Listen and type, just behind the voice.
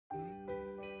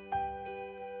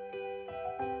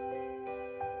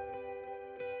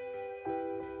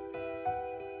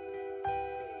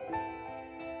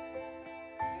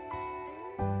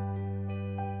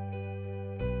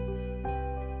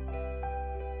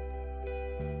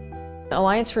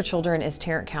Alliance for Children is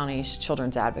Tarrant County's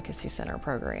Children's Advocacy Center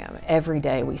program. Every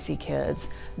day we see kids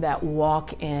that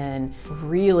walk in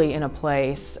really in a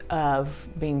place of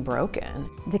being broken.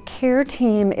 The care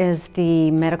team is the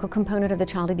medical component of the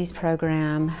child abuse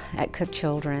program at Cook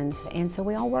Children's, and so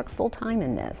we all work full-time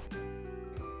in this.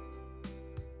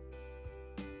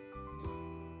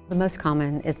 The most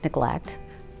common is neglect.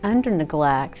 Under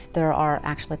neglect, there are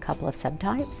actually a couple of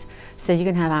subtypes. So you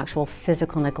can have actual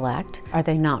physical neglect. Are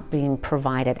they not being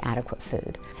provided adequate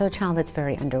food? So a child that's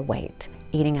very underweight,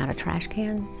 eating out of trash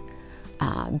cans,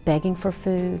 begging for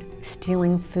food,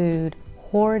 stealing food,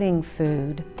 hoarding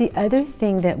food. The other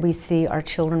thing that we see are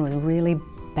children with really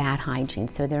bad hygiene,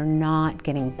 so they're not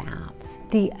getting baths.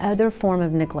 The other form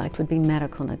of neglect would be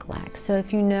medical neglect. So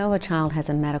if you know a child has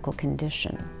a medical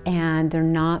condition and they're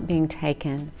not being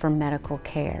taken for medical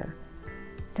care,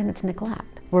 then it's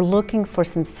neglect. We're looking for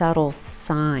some subtle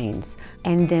signs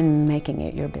and then making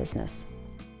it your business.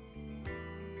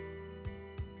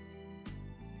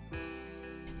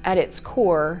 At its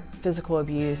core, physical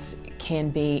abuse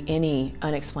can be any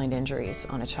unexplained injuries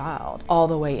on a child, all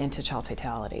the way into child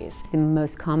fatalities. The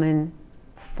most common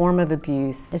form of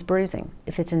abuse is bruising.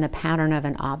 If it's in the pattern of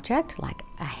an object, like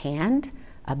a hand,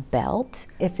 a belt,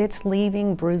 if it's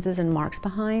leaving bruises and marks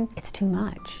behind, it's too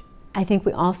much. I think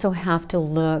we also have to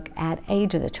look at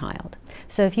age of the child.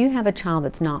 So if you have a child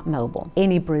that's not mobile,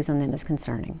 any bruise on them is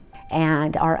concerning.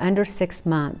 And our under 6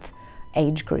 month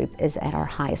age group is at our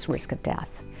highest risk of death.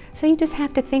 So you just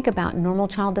have to think about normal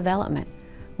child development.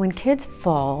 When kids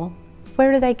fall,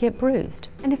 where do they get bruised?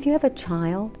 And if you have a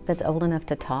child that's old enough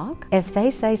to talk, if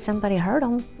they say somebody hurt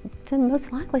them, then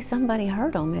most likely somebody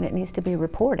hurt them and it needs to be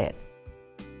reported.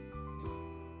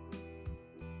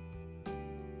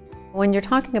 When you're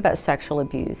talking about sexual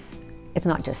abuse, it's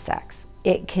not just sex.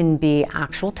 It can be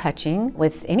actual touching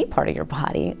with any part of your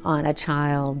body on a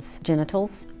child's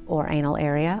genitals or anal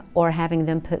area, or having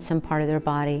them put some part of their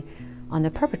body on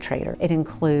the perpetrator. It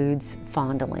includes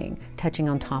fondling, touching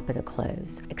on top of the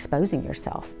clothes, exposing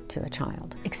yourself to a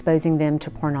child, exposing them to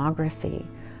pornography,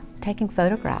 taking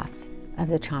photographs of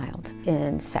the child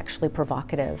in sexually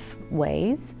provocative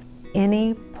ways.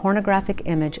 Any pornographic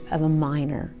image of a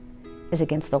minor is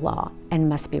against the law and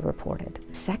must be reported.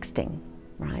 Sexting,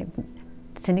 right?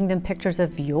 Sending them pictures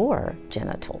of your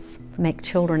genitals. Make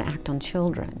children act on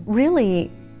children.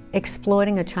 Really,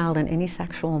 exploiting a child in any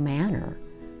sexual manner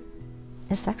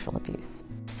is sexual abuse.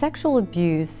 Sexual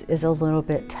abuse is a little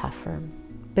bit tougher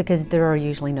because there are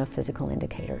usually no physical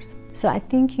indicators. So I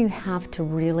think you have to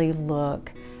really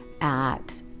look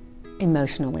at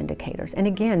emotional indicators. And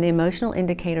again, the emotional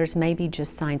indicators may be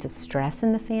just signs of stress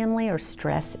in the family or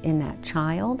stress in that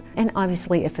child. And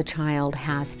obviously if a child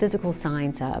has physical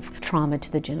signs of trauma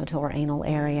to the genital or anal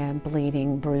area,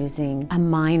 bleeding, bruising, a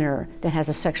minor that has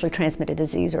a sexually transmitted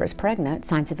disease or is pregnant,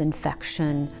 signs of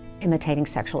infection, imitating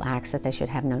sexual acts that they should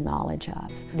have no knowledge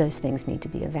of. Those things need to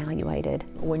be evaluated.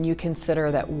 When you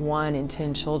consider that 1 in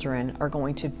 10 children are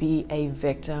going to be a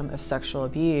victim of sexual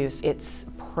abuse, it's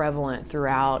prevalent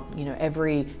throughout,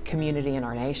 every community in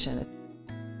our nation.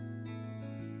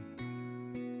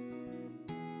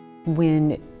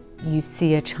 When you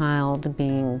see a child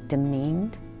being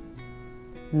demeaned,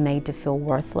 made to feel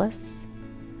worthless,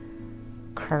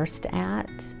 cursed at,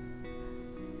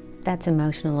 that's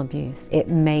emotional abuse. It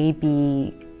may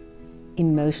be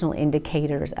emotional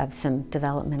indicators of some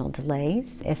developmental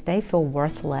delays. If they feel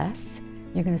worthless,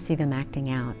 you're going to see them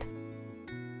acting out.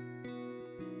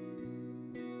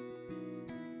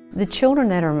 The children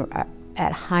that are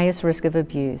at highest risk of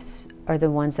abuse are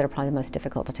the ones that are probably the most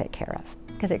difficult to take care of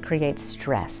because it creates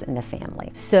stress in the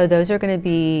family. So those are going to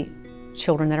be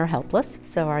children that are helpless,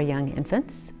 so our young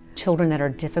infants, children that are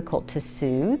difficult to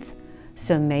soothe.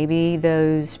 So maybe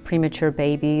those premature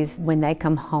babies, when they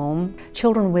come home,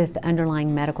 children with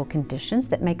underlying medical conditions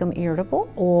that make them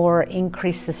irritable or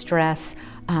increase the stress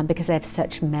because they have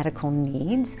such medical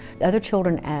needs. Other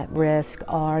children at risk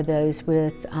are those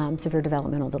with severe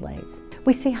developmental delays.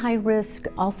 We see high risk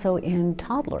also in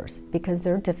toddlers because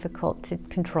they're difficult to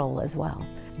control as well.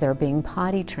 They're being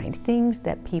potty trained, things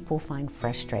that people find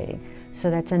frustrating.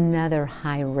 So that's another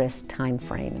high risk time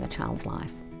frame in a child's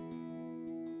life.